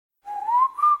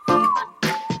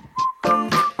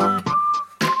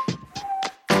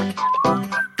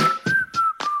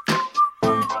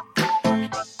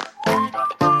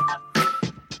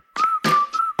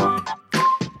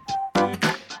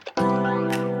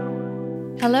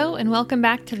Hello and welcome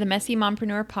back to the Messy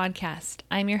Mompreneur podcast.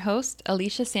 I'm your host,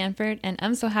 Alicia Sanford, and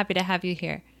I'm so happy to have you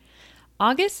here.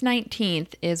 August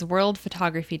 19th is World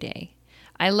Photography Day.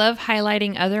 I love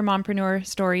highlighting other mompreneur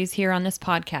stories here on this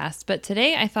podcast, but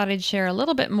today I thought I'd share a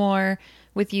little bit more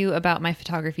with you about my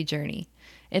photography journey.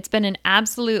 It's been an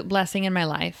absolute blessing in my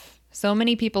life. So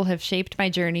many people have shaped my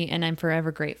journey, and I'm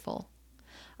forever grateful.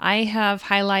 I have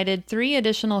highlighted 3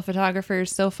 additional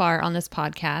photographers so far on this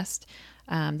podcast.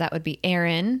 That would be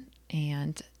Erin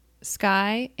and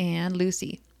Sky and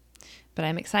Lucy. But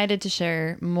I'm excited to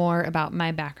share more about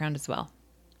my background as well.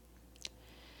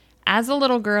 As a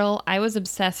little girl, I was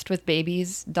obsessed with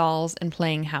babies, dolls, and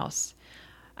playing house.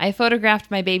 I photographed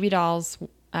my baby dolls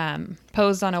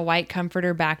posed on a white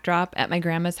comforter backdrop at my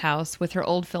grandma's house with her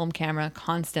old film camera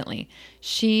constantly.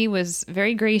 She was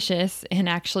very gracious and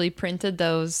actually printed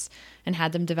those and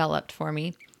had them developed for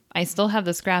me. I still have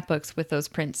the scrapbooks with those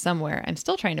prints somewhere. I'm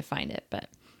still trying to find it, but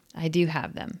I do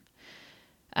have them.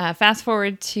 Fast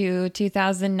forward to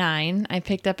 2009, I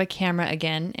picked up a camera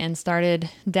again and started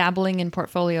dabbling in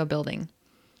portfolio building.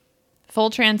 Full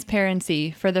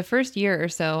transparency, for the first year or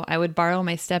so, I would borrow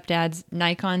my stepdad's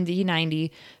Nikon D90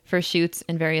 for shoots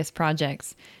and various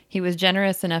projects. He was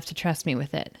generous enough to trust me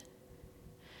with it.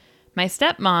 My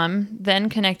stepmom then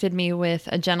connected me with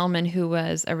a gentleman who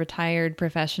was a retired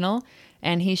professional,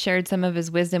 and he shared some of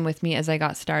his wisdom with me as I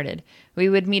got started. We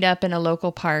would meet up in a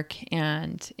local park,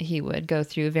 and he would go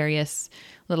through various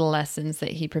little lessons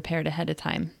that he prepared ahead of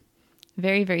time.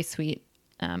 Very, very sweet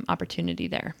opportunity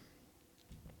there.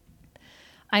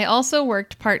 I also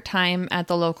worked part-time at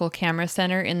the local camera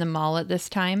center in the mall at this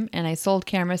time, and I sold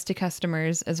cameras to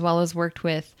customers as well as worked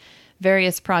with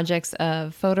various projects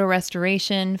of photo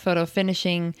restoration, photo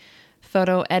finishing,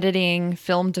 photo editing,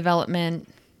 film development,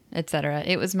 etc.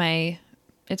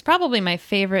 It's probably my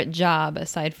favorite job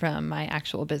aside from my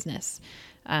actual business.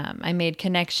 I made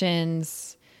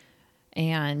connections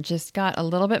and just got a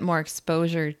little bit more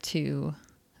exposure to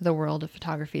the world of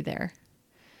photography there.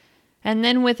 And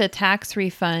then with a tax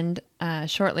refund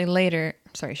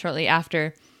shortly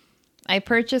after, I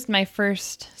purchased my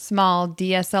first small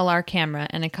DSLR camera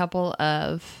and a couple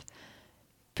of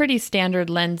pretty standard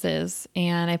lenses,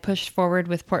 and I pushed forward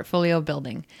with portfolio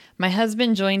building. My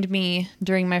husband joined me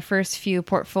during my first few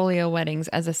portfolio weddings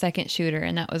as a second shooter,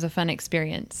 and that was a fun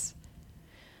experience.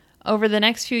 Over the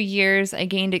next few years, I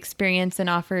gained experience and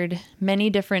offered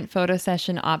many different photo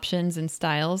session options and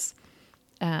styles.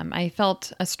 I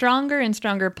felt a stronger and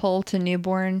stronger pull to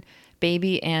newborn,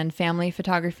 baby, and family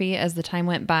photography as the time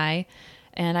went by,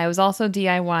 and I was also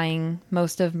DIYing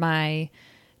most of my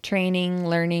training,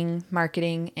 learning,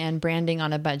 marketing, and branding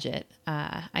on a budget.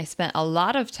 I spent a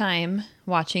lot of time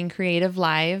watching Creative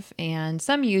Live and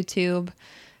some YouTube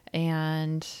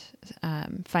and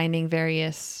finding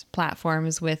various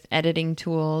platforms with editing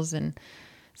tools and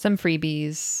some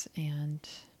freebies, and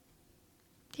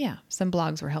some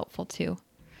blogs were helpful too.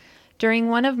 During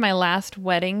one of my last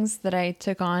weddings that I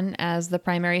took on as the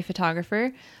primary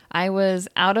photographer, I was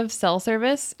out of cell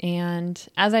service, and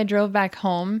as I drove back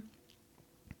home,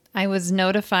 I was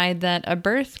notified that a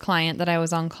birth client that I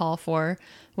was on call for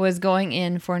was going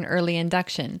in for an early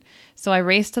induction. So I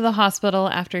raced to the hospital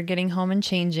after getting home and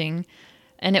changing,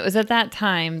 and it was at that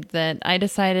time that I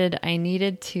decided I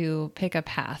needed to pick a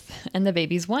path, and the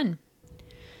babies won.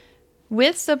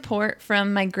 With support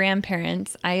from my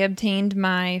grandparents, I obtained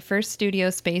my first studio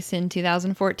space in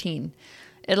 2014.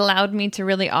 It allowed me to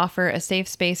really offer a safe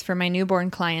space for my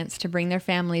newborn clients to bring their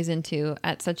families into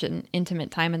at such an intimate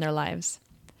time in their lives.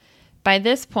 By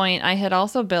this point, I had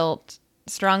also built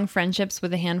strong friendships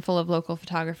with a handful of local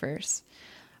photographers.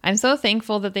 I'm so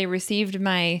thankful that they received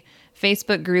my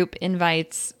Facebook group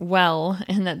invites well,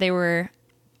 and that they were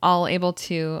all able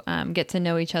to get to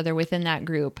know each other within that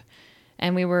group.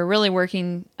 And we were really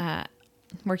working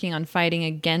on fighting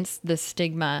against the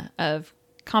stigma of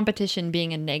competition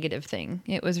being a negative thing.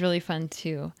 It was really fun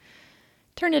to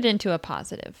turn it into a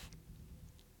positive.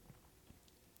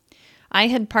 I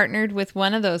had partnered with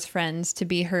one of those friends to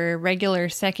be her regular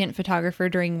second photographer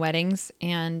during weddings,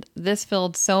 and this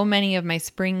filled so many of my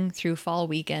spring through fall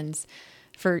weekends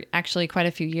for actually quite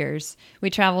a few years. We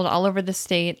traveled all over the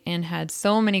state and had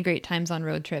so many great times on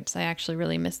road trips. I actually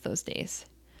really missed those days.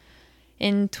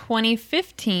 In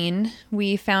 2015,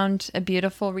 we found a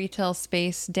beautiful retail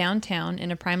space downtown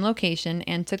in a prime location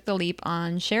and took the leap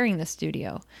on sharing the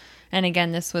studio. And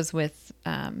again, this was with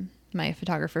my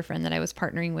photographer friend that I was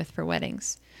partnering with for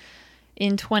weddings.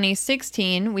 In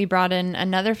 2016, we brought in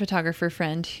another photographer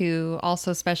friend who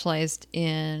also specialized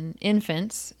in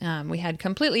infants. We had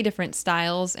completely different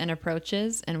styles and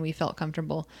approaches, and we felt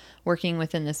comfortable working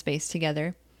within the space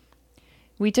together.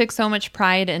 We took so much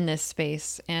pride in this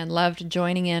space and loved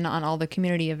joining in on all the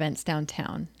community events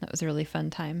downtown. That was a really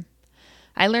fun time.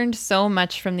 I learned so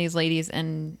much from these ladies,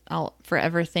 and I'll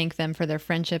forever thank them for their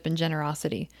friendship and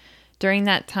generosity. During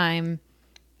that time,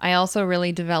 I also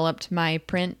really developed my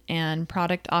print and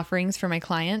product offerings for my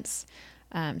clients,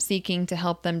 seeking to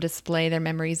help them display their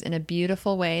memories in a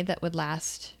beautiful way that would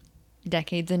last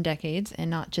decades and decades and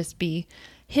not just be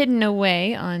hidden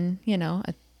away on,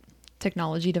 a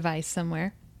technology device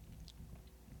somewhere.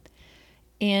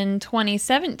 In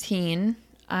 2017,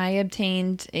 I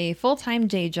obtained a full-time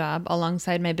day job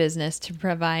alongside my business to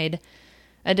provide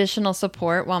additional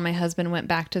support while my husband went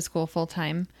back to school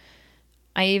full-time.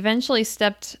 I eventually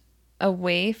stepped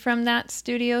away from that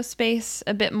studio space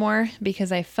a bit more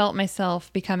because I felt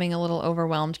myself becoming a little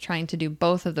overwhelmed trying to do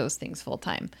both of those things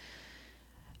full-time.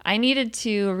 I needed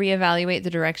to reevaluate the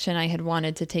direction I had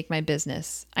wanted to take my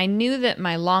business. I knew that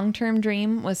my long-term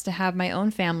dream was to have my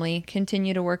own family,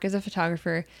 continue to work as a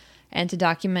photographer, and to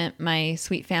document my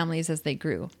sweet families as they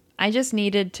grew. I just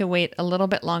needed to wait a little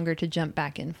bit longer to jump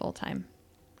back in full-time.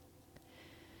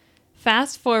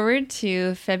 Fast forward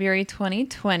to February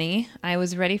 2020, I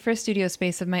was ready for a studio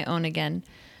space of my own again.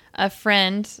 A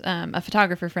friend, a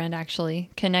photographer friend actually,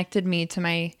 connected me to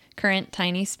my current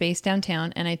tiny space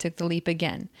downtown, and I took the leap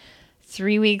again.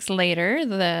 3 weeks later,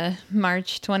 the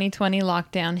March 2020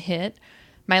 lockdown hit.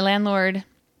 My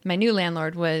new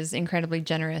landlord was incredibly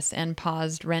generous and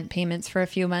paused rent payments for a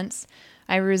few months.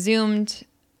 I resumed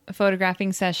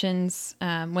photographing sessions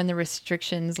when the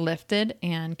restrictions lifted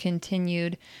and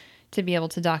continued to be able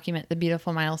to document the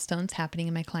beautiful milestones happening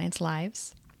in my clients'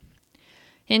 lives.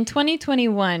 In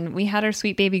 2021, we had our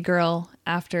sweet baby girl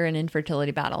after an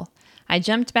infertility battle. I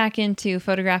jumped back into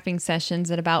photographing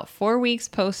sessions at about 4 weeks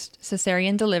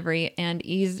post-cesarean delivery and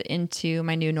eased into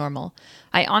my new normal.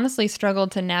 I honestly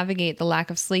struggled to navigate the lack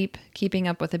of sleep, keeping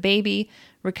up with a baby,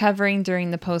 recovering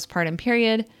during the postpartum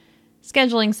period,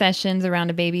 scheduling sessions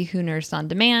around a baby who nursed on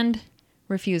demand,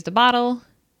 refused a bottle,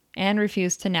 and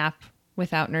refused to nap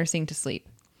without nursing to sleep.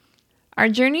 Our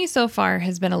journey so far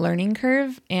has been a learning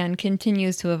curve and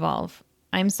continues to evolve.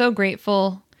 I'm so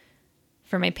grateful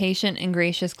for my patient and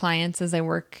gracious clients as I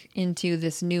work into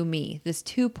this new me, this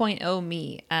 2.0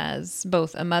 me as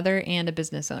both a mother and a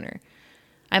business owner.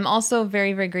 I'm also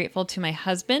very, very grateful to my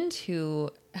husband who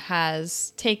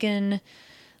has taken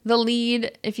the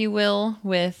lead, if you will,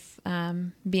 with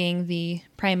being the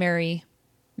primary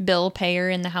bill payer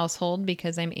in the household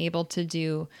because I'm able to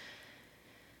do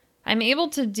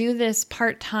this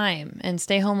part-time and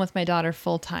stay home with my daughter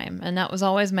full-time. And that was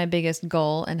always my biggest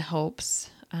goal and hopes.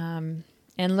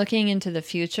 And looking into the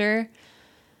future,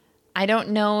 I don't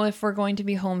know if we're going to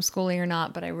be homeschooling or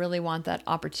not, but I really want that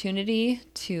opportunity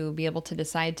to be able to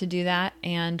decide to do that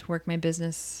and work my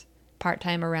business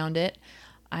part-time around it.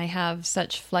 I have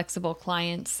such flexible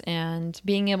clients, and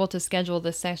being able to schedule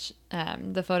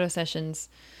the photo sessions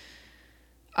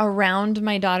around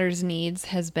my daughter's needs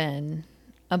has been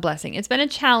a blessing. It's been a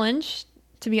challenge,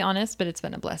 to be honest, but it's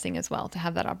been a blessing as well to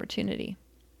have that opportunity.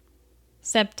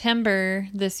 September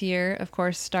this year, of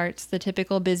course, starts the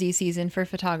typical busy season for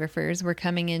photographers. We're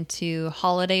coming into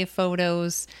holiday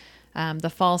photos, the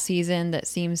fall season that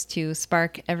seems to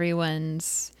spark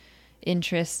everyone's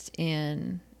interest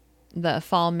in the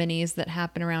fall minis that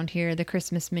happen around here, the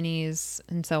Christmas minis,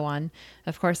 and so on.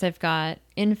 Of course, I've got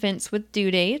infants with due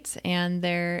dates and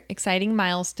their exciting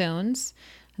milestones.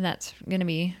 That's going to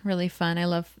be really fun. I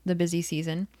love the busy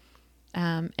season.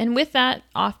 And with that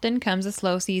often comes a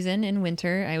slow season in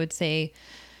winter. I would say,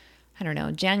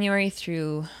 January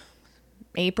through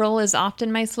April is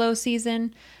often my slow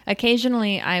season.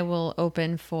 Occasionally I will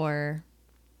open for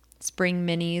spring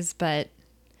minis, but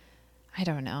I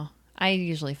don't know. I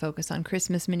usually focus on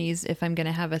Christmas minis if I'm going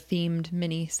to have a themed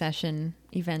mini session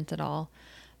event at all.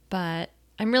 But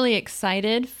I'm really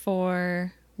excited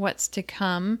for what's to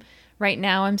come. Right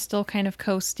now, I'm still kind of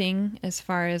coasting as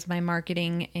far as my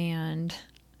marketing and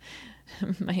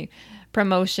my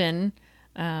promotion.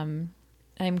 I'm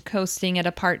coasting at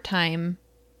a part-time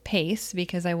pace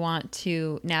because I want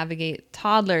to navigate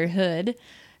toddlerhood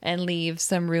and leave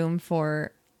some room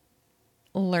for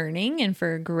learning and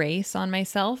for grace on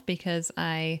myself because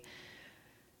I've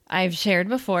shared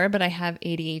before, but I have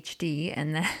ADHD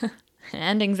and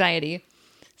and anxiety.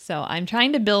 So I'm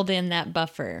trying to build in that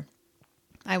buffer.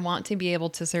 I want to be able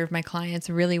to serve my clients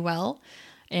really well.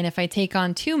 And if I take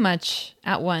on too much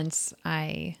at once,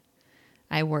 I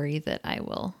worry that I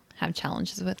will have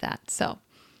challenges with that. So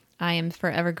I am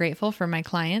forever grateful for my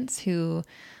clients who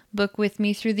book with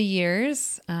me through the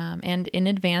years and in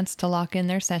advance to lock in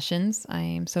their sessions. I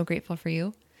am so grateful for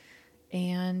you.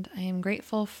 And I am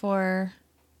grateful for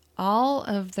all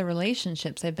of the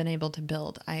relationships I've been able to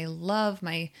build. I love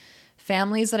my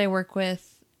families that I work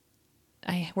with.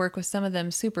 I work with some of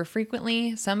them super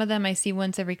frequently. Some of them I see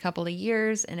once every couple of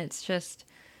years. And it's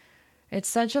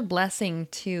such a blessing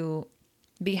to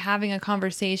be having a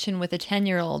conversation with a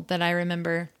 10-year-old that I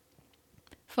remember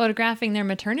photographing their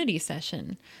maternity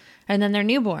session, and then their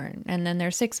newborn, and then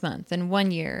their 6 month and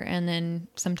 1 year, and then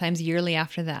sometimes yearly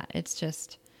after that. It's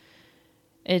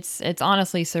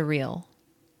honestly surreal.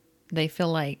 They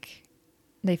feel like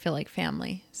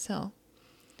family. So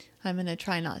I'm going to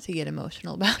try not to get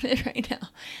emotional about it right now.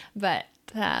 But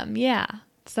yeah.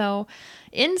 So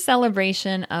in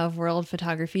celebration of World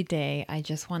Photography Day, I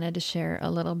just wanted to share a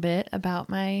little bit about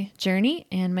my journey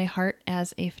and my heart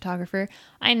as a photographer.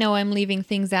 I know I'm leaving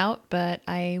things out, but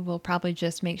I will probably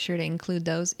just make sure to include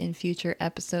those in future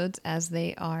episodes as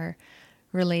they are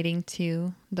relating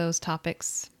to those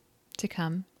topics to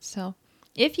come. So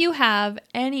if you have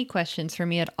any questions for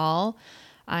me at all,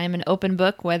 I'm an open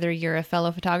book, whether you're a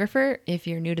fellow photographer, if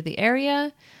you're new to the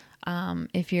area,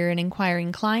 if you're an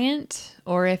inquiring client,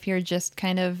 or if you're just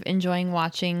kind of enjoying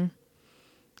watching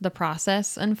the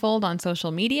process unfold on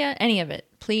social media, any of it.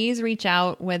 Please reach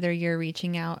out, whether you're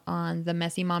reaching out on the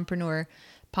Messy Mompreneur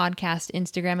podcast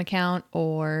Instagram account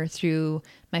or through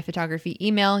my photography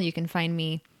email. You can find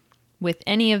me with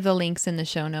any of the links in the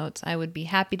show notes. I would be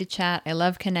happy to chat. I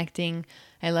love connecting.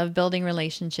 I love building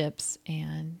relationships.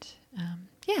 And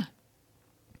yeah.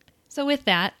 So with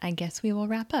that, I guess we will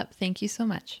wrap up. Thank you so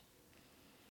much.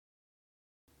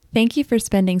 Thank you for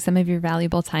spending some of your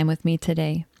valuable time with me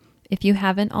today. If you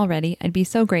haven't already, I'd be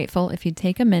so grateful if you'd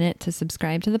take a minute to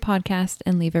subscribe to the podcast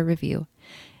and leave a review.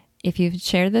 If you'd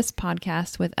share this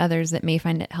podcast with others that may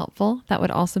find it helpful, that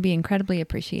would also be incredibly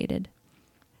appreciated.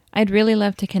 I'd really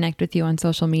love to connect with you on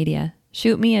social media.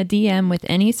 Shoot me a DM with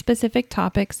any specific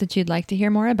topics that you'd like to hear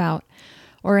more about,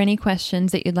 or any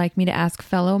questions that you'd like me to ask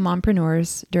fellow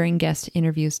mompreneurs during guest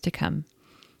interviews to come.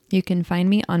 You can find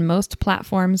me on most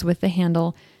platforms with the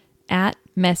handle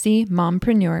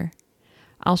 @MessyMompreneur.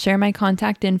 I'll share my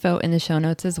contact info in the show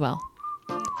notes as well.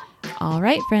 All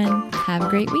right, friend, have a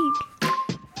great week.